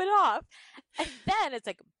and drop it off? And then it's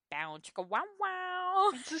like, bow, chicka, wow, wow.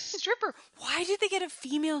 It's a stripper. Why did they get a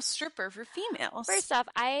female stripper for females? First off,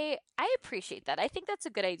 I appreciate that. I think that's a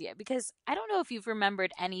good idea because I don't know if you've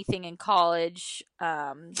remembered anything in college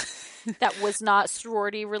that was not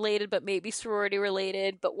sorority related, but maybe sorority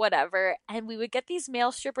related, but whatever. And we would get these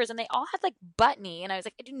male strippers and they all had like butt knee. And I was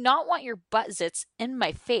like, I do not want your butt zits in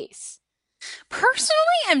my face. Personally,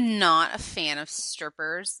 I'm not a fan of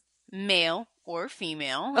strippers, male or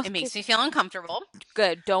female. Okay. It makes me feel uncomfortable.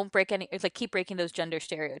 Good. Don't break any, it's like keep breaking those gender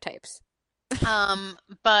stereotypes.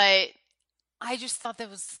 But I just thought that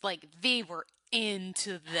was like they were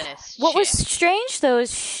into this. What was strange though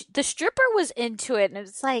is the stripper was into it, and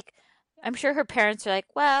it's like I'm sure her parents are like,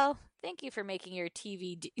 "Well, thank you for making your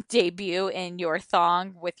TV debut in your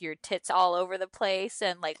thong with your tits all over the place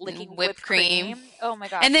and like licking whipped cream." Oh my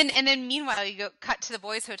god! And then meanwhile, you go cut to the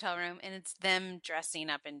boys' hotel room, and it's them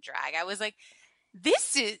dressing up in drag. I was like,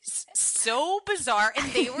 "This is so bizarre,"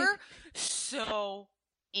 and they were so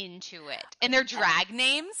into it. And their drag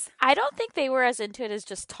names? I don't think they were as into it as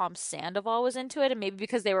just Tom Sandoval was into it, and maybe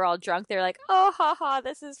because they were all drunk, they're like, "Oh, haha,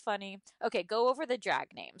 this is funny." Okay, go over the drag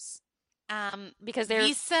names. Because they're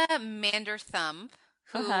Lisa Manderthumb,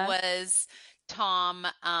 who was Tom,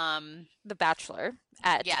 the Bachelor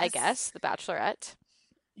I guess, the Bachelorette.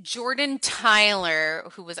 Jordan Tyler,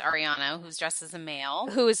 who was Ariana, who's dressed as a male.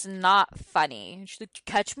 Who is not funny. She's like,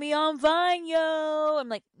 "Catch me on Vine, yo." I'm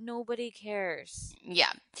like, nobody cares.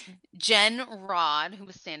 Yeah. Jen Rod, who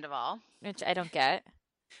was Sandoval. Which I don't get.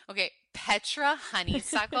 Okay. Petra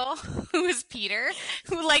Honeysuckle, who was Peter,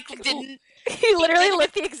 who like didn't... He literally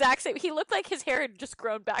looked the exact same. He looked like his hair had just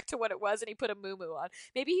grown back to what it was and he put a muumuu on.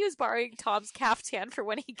 Maybe he was borrowing Tom's caftan for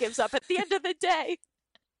when he gives up at the end of the day.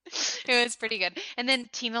 It was pretty good. And then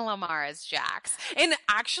Tina Lamar as Jax. And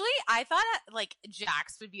actually, I thought like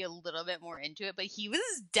Jax would be a little bit more into it, but he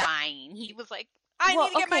was dying. He was like, I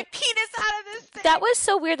need to get my penis out of this thing. That was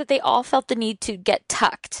so weird that they all felt the need to get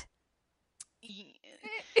tucked.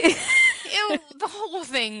 The whole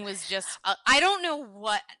thing was just, I don't know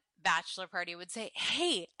what bachelor party would say,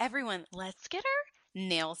 "Hey, everyone, let's get our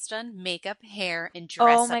nails done, makeup, hair, and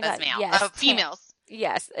dress up as females."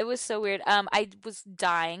 Yes, it was so weird. I was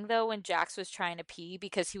dying though when Jax was trying to pee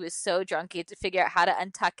because he was so drunk he had to figure out how to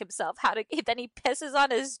untuck himself. Then he pisses on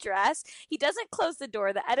his dress. He doesn't close the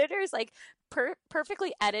door. The editors like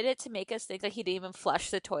perfectly edited to make us think that he didn't even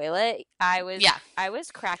flush the toilet. I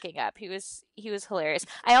was cracking up. He was hilarious.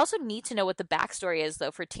 I also need to know what the backstory is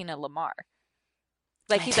though for Tina Lamar.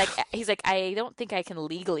 Like he's like I don't think I can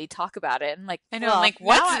legally talk about it. And like I know, well, I'm like,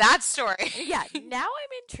 what's that story? Yeah, now I'm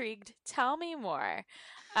intrigued. Tell me more.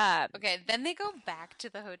 Okay, then they go back to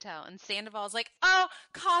the hotel, and Sandoval's like, "Oh,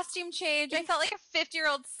 costume change. I felt like a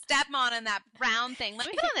 50-year-old stepmom in that brown thing. Let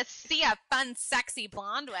me put on this Sia fun, sexy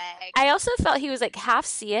blonde wig." I also felt he was like half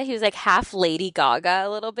Sia. He was like half Lady Gaga a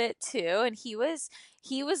little bit too, and he was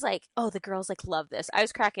like, "Oh, the girls like love this." I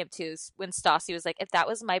was cracking up too when Stassi was like, "If that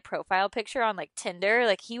was my profile picture on like Tinder,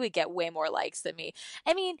 like he would get way more likes than me."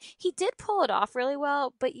 I mean, he did pull it off really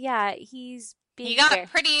well, but yeah, he got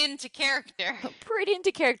pretty into character. Pretty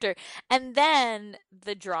into character. And then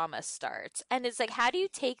the drama starts. And it's like, how do you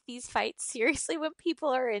take these fights seriously when people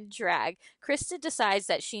are in drag? Krista decides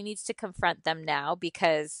that she needs to confront them now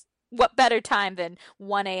because what better time than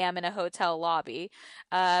 1 a.m. in a hotel lobby?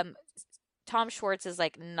 Tom Schwartz is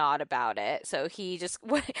like not about it. So he just,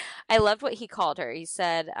 I loved what he called her. He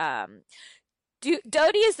said,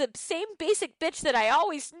 Dodie is the same basic bitch that I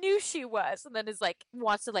always knew she was. And then is like,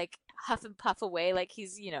 wants to like huff and puff away like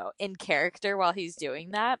he's, in character while he's doing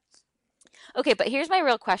that. Okay, but here's my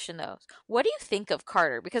real question though. What do you think of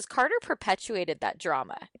Carter? Because Carter perpetuated that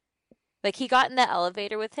drama. Like, he got in the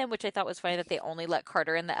elevator with him, which I thought was funny that they only let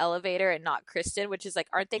Carter in the elevator and not Kristen, which is like,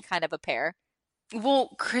 aren't they kind of a pair?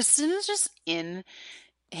 Well, Kristen is just in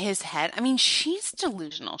his head. I mean, she's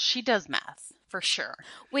delusional. She does meth, for sure.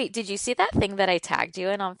 Wait, did you see that thing that I tagged you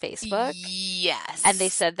in on Facebook? Yes. And they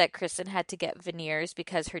said that Kristen had to get veneers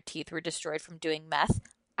because her teeth were destroyed from doing meth.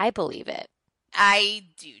 I believe it. I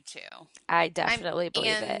do too. I definitely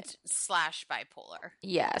believe it. Slash bipolar.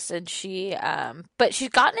 Yes, and she but she's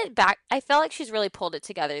gotten it back. I felt like she's really pulled it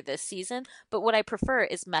together this season, but what I prefer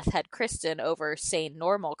is meth head Kristen over sane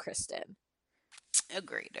normal Kristen.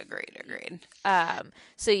 Agreed.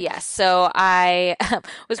 So yes, so I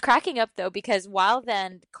was cracking up though because while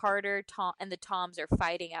then Carter, Tom, and the Toms are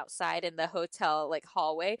fighting outside in the hotel like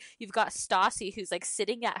hallway, you've got Stassi who's like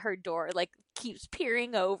sitting at her door, like keeps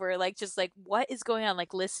peering over, like just like what is going on,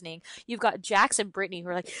 like listening. You've got Jax and Brittany who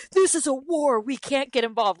are like, this is a war, we can't get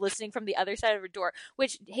involved, listening from the other side of her door.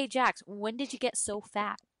 Which, hey Jax, when did you get so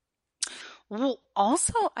fat? Well,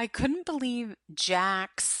 also, I couldn't believe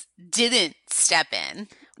Jax didn't step in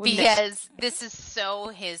because this is so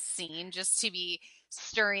his scene, just to be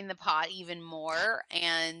stirring the pot even more.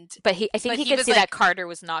 But I think he could see that Carter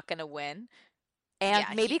was not going to win. And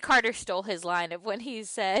Yeah, maybe Carter stole his line of when he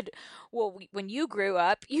said, well, when you grew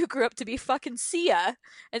up to be fucking Sia.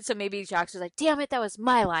 And so maybe Jax was like, damn it, that was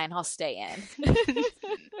my line, I'll stay in.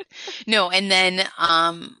 No, and then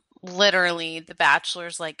literally the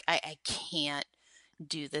Bachelor's like, I can't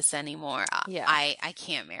do this anymore. Yeah. I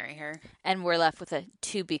can't marry her. And we're left with a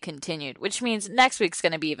to be continued, which means next week's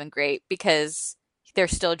going to be even great because they're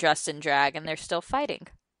still dressed in drag and they're still fighting.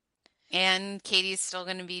 And Katie's still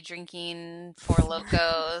going to be drinking Four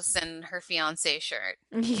Locos and her fiance shirt.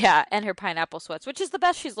 Yeah, and her pineapple sweats, which is the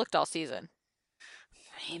best she's looked all season.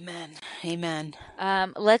 Amen.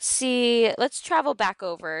 Let's see. Let's travel back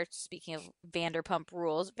over. Speaking of Vanderpump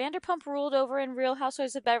Rules, Vanderpump ruled over in Real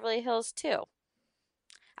Housewives of Beverly Hills too.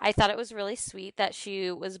 I thought it was really sweet that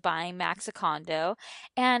she was buying Max a condo.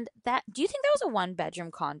 And do you think that was a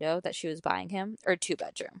 1-bedroom condo that she was buying him, or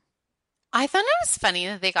 2-bedroom? I thought it was funny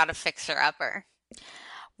that they got a fixer-upper.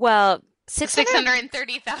 Well,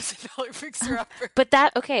 $630,000 fixer-upper. But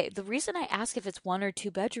the reason I ask if it's 1 or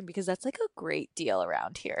 2-bedroom, because that's like a great deal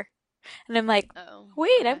around here. And I'm like,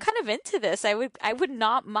 wait, I'm kind of into this. I would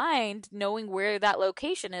not mind knowing where that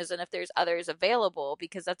location is and if there's others available,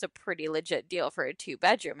 because that's a pretty legit deal for a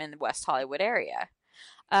 2-bedroom in the West Hollywood area.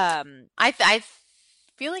 I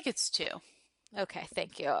feel like it's 2. Okay,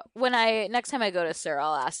 thank you. Next time I go to Sir,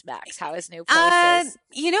 I'll ask Max how his new place is.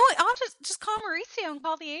 You know what? I'll just call Mauricio and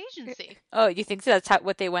call the agency. Oh, you think that's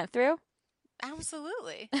what they went through?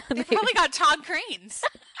 Absolutely. They probably got Todd Cranes.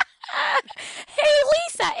 Hey,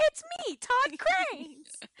 Lisa, it's me, Todd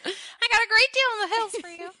Cranes. I got a great deal on the hills for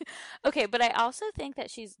you. Okay, but I also think that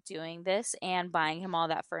she's doing this and buying him all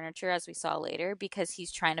that furniture, as we saw later, because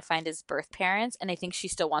he's trying to find his birth parents, and I think she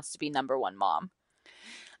still wants to be number one mom.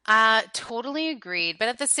 Totally agreed. But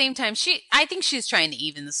at the same time, I think she's trying to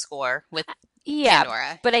even the score with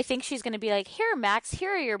Pandora. But I think she's going to be like, here, Max,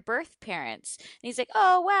 here are your birth parents. And he's like,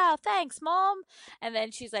 oh, wow, thanks, Mom. And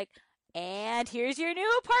then she's like, and here's your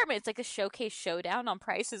new apartment. It's like a showcase showdown on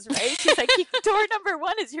Price is Right. She's like, door number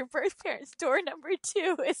 1 is your birth parents. Door number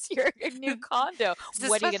 2 is your new condo.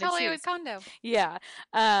 What are you going to choose? Condo. Yeah.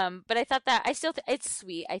 But I thought that it's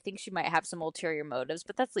sweet. I think she might have some ulterior motives,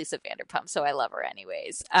 but that's Lisa Vanderpump, so I love her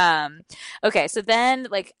anyways. Okay, so then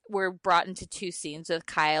we're brought into 2 scenes with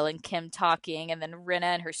Kyle and Kim talking, and then Rinna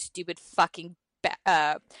and her stupid fucking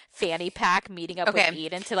fanny pack meeting up with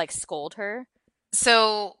Eden to scold her.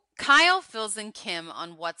 So Kyle fills in Kim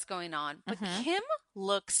on what's going on, but Kim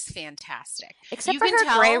looks fantastic. Except for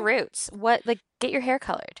her gray roots. Get your hair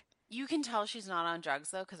colored. You can tell she's not on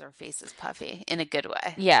drugs, though, because her face is puffy in a good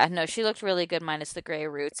way. Yeah, no, she looked really good minus the gray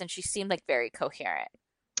roots, and she seemed very coherent.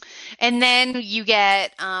 And then you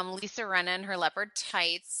get Lisa Rinna in her leopard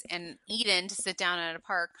tights and Eden to sit down at a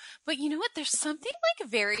park. But you know what? There's something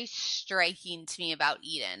very striking to me about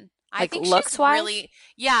Eden. I think looks-wise? Really,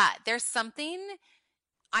 yeah, there's something.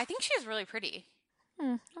 I think she's really pretty.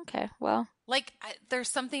 Okay, well. There's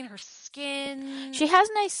something, her skin. She has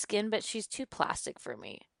nice skin, but she's too plastic for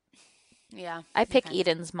me. Yeah. I pick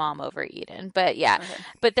Eden's mom over Eden. But yeah. Okay.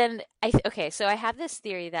 But then, so I have this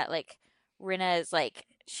theory that, Rinna is,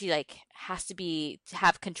 she, has to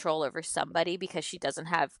have control over somebody because she doesn't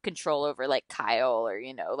have control over, Kyle or,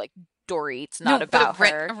 Dorit's not about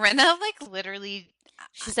her. Rinna, literally...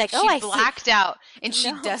 She's like, she blacked out, and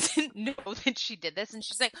she doesn't know that she did this, and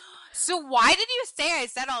she's like, so why did you say I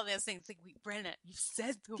said all those things? Wait, Brenna, you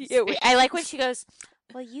said those things. I like when she goes,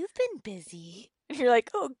 well, you've been busy. And you're like,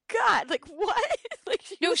 oh God, like what? Like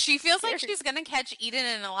No, was she feels like scared. she's going to catch Eden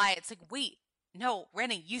in a lie. It's like, wait, no,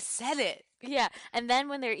 Renna, you said it. Yeah, and then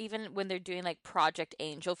when they're doing like Project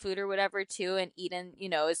Angel Food or whatever too, and Eden,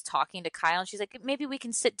 is talking to Kyle, and she's like, maybe we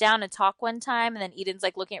can sit down and talk one time, and then Eden's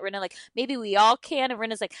like looking at Rinna like, maybe we all can, and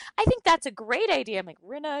Rinna's like, I think that's a great idea. I'm like,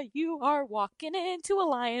 Rinna, you are walking into a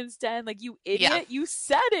lion's den, like you idiot, you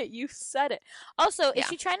said it. Also, is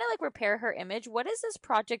she trying to like repair her image? What is this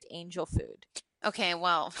Project Angel Food? Okay,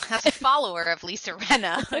 well, as a follower of Lisa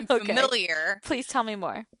Rinna, I'm familiar. Please tell me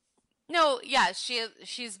more. No, yeah,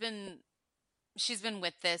 she's been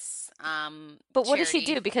with this but what does she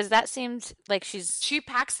charity. do? Because that seemed like she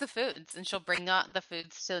packs the foods, and she'll bring out the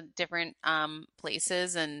foods to different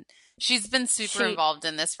places, and she's been super involved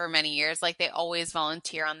in this for many years. Like, they always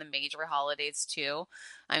volunteer on the major holidays too.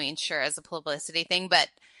 I mean, sure, as a publicity thing, but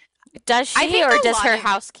does she, or does her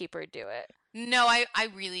housekeeper do it? No, I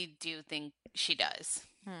really do think she does.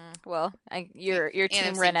 Well, you're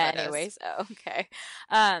Team Rinna anyways. Oh, okay.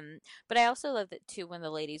 But I also love that too when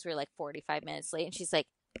the ladies were like 45 minutes late, and she's like,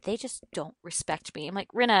 they just don't respect me. I'm like,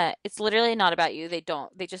 Rinna, it's literally not about you. They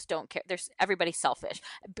just don't care. Everybody's selfish.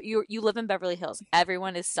 You live in Beverly Hills.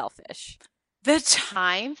 Everyone is selfish. The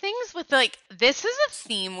time things with like, this is a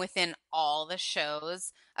theme within all the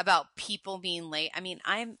shows about people being late. I mean,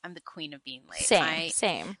 I'm the queen of being late.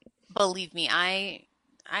 Same. Believe me, I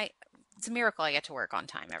it's a miracle I get to work on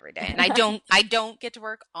time every day. And I don't get to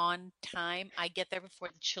work on time. I get there before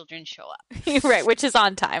the children show up. Right, which is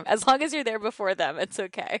on time. As long as you're there before them, it's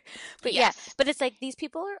okay. But yes. Yeah, but it's like these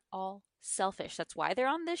people are all selfish. That's why they're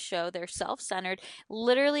on this show. They're self-centered.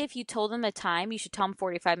 Literally, if you told them a time, you should tell them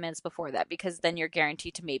 45 minutes before that, because then you're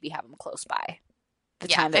guaranteed to maybe have them close by the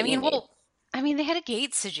time that you need. They had a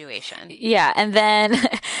gate situation. Yeah, and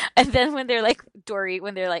then when they're like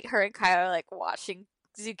her and Kyle are like washing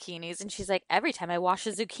zucchinis, and she's like, every time I wash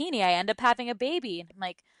a zucchini I end up having a baby, and I'm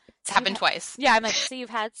like, it's happened twice. Yeah, I'm like, so you've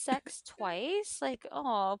had sex twice? Like,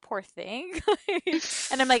 oh, poor thing.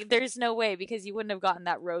 And I'm like, there's no way, because you wouldn't have gotten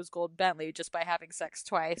that rose gold Bentley just by having sex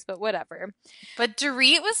twice, but whatever. But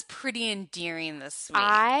Dorit was pretty endearing this week.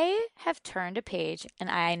 I have turned a page,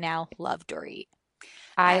 and I now love Dorit.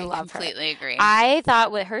 I love her. Completely agree. I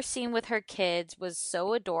thought her scene with her kids was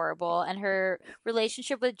so adorable, and her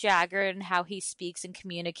relationship with Jagger and how he speaks and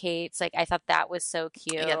communicates. Like, I thought that was so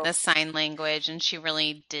cute. Yeah, the sign language, and she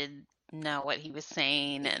really did know what he was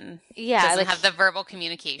saying, and yeah, doesn't have the verbal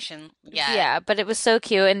communication yet. Yeah, but it was so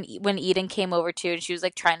cute. And when Eden came over too, and she was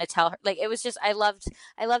like trying to tell her, like, it was just, I loved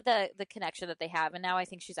the connection that they have, and now I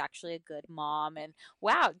think she's actually a good mom. And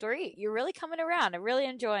wow, Dorit, you're really coming around. I'm really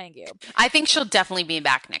enjoying you. I think she'll definitely be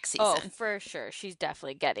back next season. Oh, for sure. She's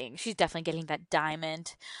definitely getting that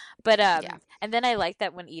diamond. But Yeah. And then I liked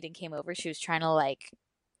that when Eden came over, she was trying to like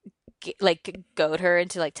goad her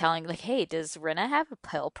into like telling like, hey, does Rinna have a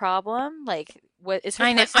pill problem? Like, what is her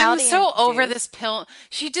personality? I'm so over this pill.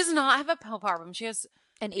 She does not have a pill problem. She has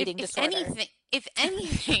an eating disorder. If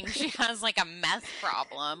anything, she has like a meth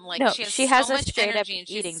problem. Like, no, she has so a much straight up energy, and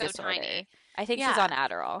eating she's so disorder. tiny. I think she's on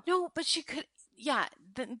Adderall. No, but she could. Yeah,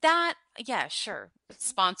 sure.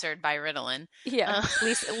 Sponsored by Ritalin. Yeah,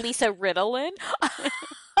 Lisa Ritalin.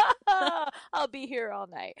 I'll be here all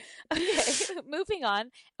night. Okay, moving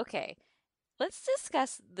on. Okay, let's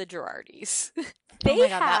discuss the Girardis.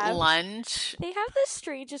 That lunch. They have the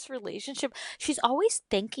strangest relationship. She's always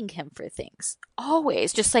thanking him for things.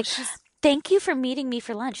 Always. Just like, thank you for meeting me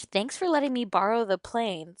for lunch. Thanks for letting me borrow the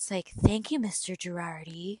plane. It's like, thank you, Mr.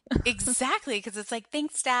 Girardi. Exactly, because it's like,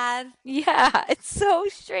 thanks, Dad. Yeah, it's so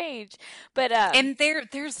strange. But and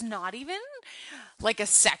there's not even like a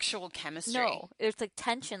sexual chemistry. No, there's like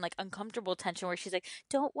tension, like uncomfortable tension, where she's like,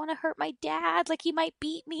 don't want to hurt my dad, like he might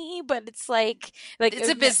beat me, but it's like it's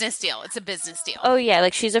a business deal. It's a business deal. Oh yeah,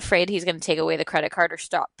 like she's afraid he's going to take away the credit card or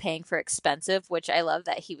stop paying for expensive, which I love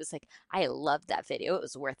that he was like, I loved that video. It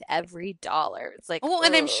was worth every dollar. It's like, well,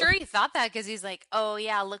 and I'm sure he thought that because he's like, oh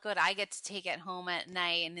yeah, look what I get to take it home at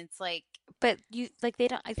night, and it's like, but you like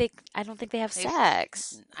I don't think they have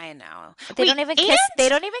sex. I know. They don't even kiss. They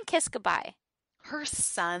don't even kiss goodbye. Her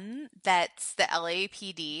son, that's the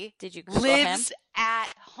LAPD, did you Google lives him? at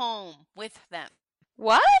home with them.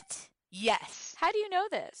 What? Yes. How do you know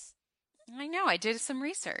this? I know. I did some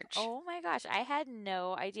research. Oh my gosh, I had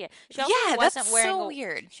no idea. That's so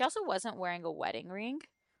weird. She also wasn't wearing a wedding ring,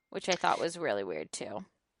 which I thought was really weird too.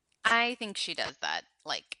 I think she does that.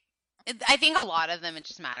 Like, I think a lot of them, it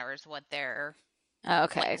just matters what they're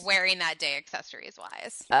wearing that day, accessories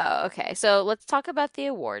wise. Oh, okay. So let's talk about the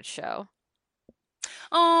awards show.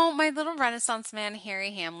 Oh, my little Renaissance man,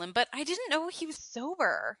 Harry Hamlin. But I didn't know he was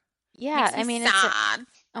sober. Yeah, Makes me I mean,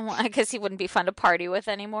 sad. because he wouldn't be fun to party with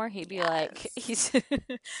anymore. He'd be like, he's.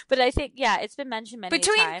 But I think, yeah, it's been mentioned many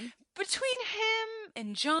times. Between him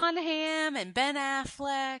and Jon Hamm and Ben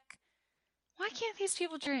Affleck, why can't these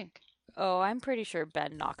people drink? Oh, I'm pretty sure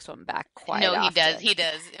Ben knocks one back quite No, often. he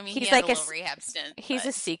does. I mean, He's he had like a little rehab stint. He's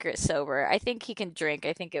a secret sober. I think he can drink.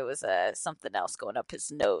 I think it was something else going up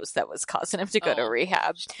his nose that was causing him to go to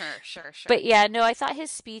rehab. Sure. But yeah, no, I thought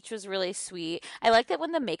his speech was really sweet. I liked that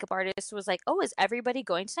when the makeup artist was like, "Oh, is everybody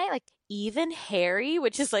going tonight?" Like, even Harry,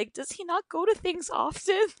 which is like, does he not go to things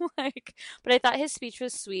often? Like, but I thought his speech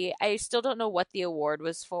was sweet. I still don't know what the award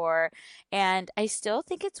was for, and I still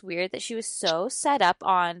think it's weird that she was so set up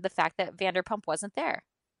on the fact that Vanderpump wasn't there.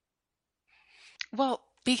 Well,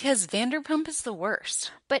 because Vanderpump is the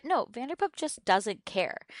worst. But no, Vanderpump just doesn't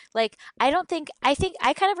care. Like, I think I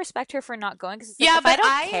kind of respect her for not going, because like, if I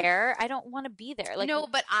don't care, I don't want to be there. Like, no,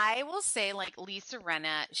 but I will say, like, Lisa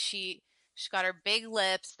Rinna, she's got her big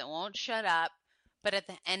lips that won't shut up. But at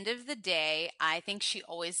the end of the day, I think she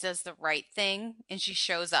always does the right thing, and she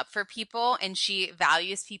shows up for people, and she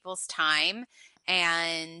values people's time,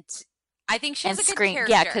 and I think she's a good character.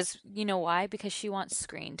 Yeah, because you know why? Because she wants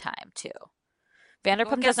screen time too.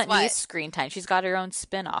 Vanderpump doesn't need screen time. She's got her own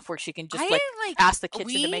spin-off where she can just ask the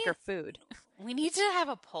kitchen to make her food. We need to have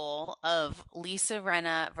a poll of Lisa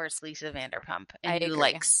Rinna versus Lisa Vanderpump, and who agree.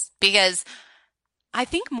 likes, because I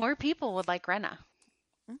think more people would like Rinna.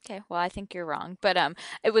 Okay, well, I think you're wrong. But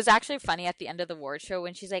it was actually funny at the end of the award show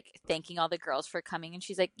when she's like thanking all the girls for coming, and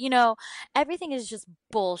she's like, you know, everything is just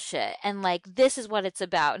bullshit, and like this is what it's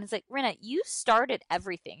about. And it's like, Rinna, you started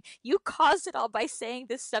everything. You caused it all by saying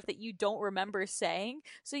this stuff that you don't remember saying.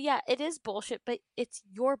 So yeah, it is bullshit, but it's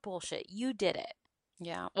your bullshit. You did it.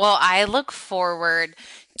 Yeah. Well, I look forward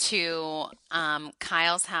to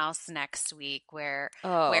Kyle's house next week where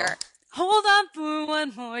hold on for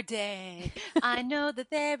one more day. I know that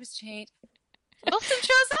there is change. Wilson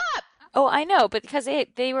shows up. Oh, I know, but because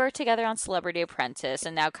they were together on Celebrity Apprentice,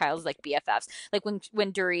 and now Kyle's like BFFs. Like when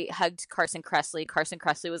Dorit hugged Carson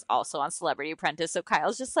Kressley was also on Celebrity Apprentice. So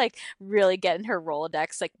Kyle's just like really getting her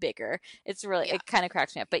Rolodex like bigger. It's really it kind of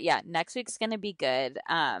cracks me up. But yeah, next week's gonna be good.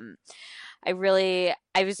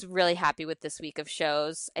 I was really happy with this week of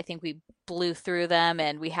shows. I think we blew through them,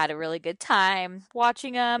 and we had a really good time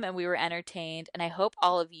watching them, and we were entertained, and I hope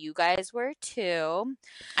all of you guys were too.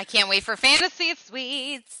 I can't wait for Fantasy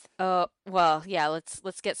Suites. Oh, well, yeah, let's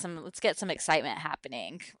get some excitement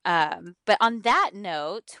happening. But on that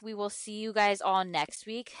note, we will see you guys all next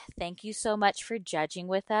week. Thank you so much for judging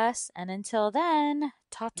with us, and until then,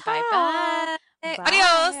 ta-ta. Bye-bye. Bye.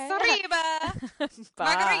 Adios, arriba.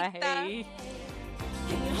 Bye. Margarita.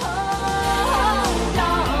 Hold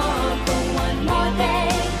on for one more day.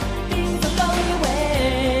 Things will go your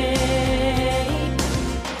way.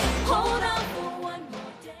 Hold on for one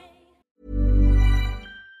more day.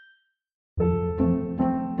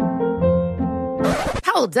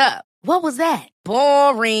 Hold up. What was that?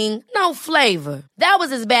 Boring. No flavor. That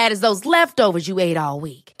was as bad as those leftovers you ate all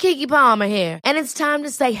week. Keke Palmer here. And it's time to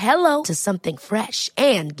say hello to something fresh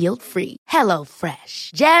and guilt-free. Hello Fresh.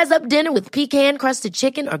 Jazz up dinner with pecan-crusted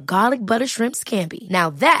chicken or garlic butter shrimp scampi. Now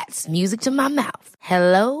that's music to my mouth.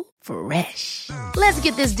 Hello Fresh. Let's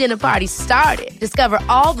get this dinner party started. Discover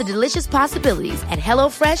all the delicious possibilities at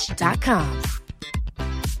HelloFresh.com.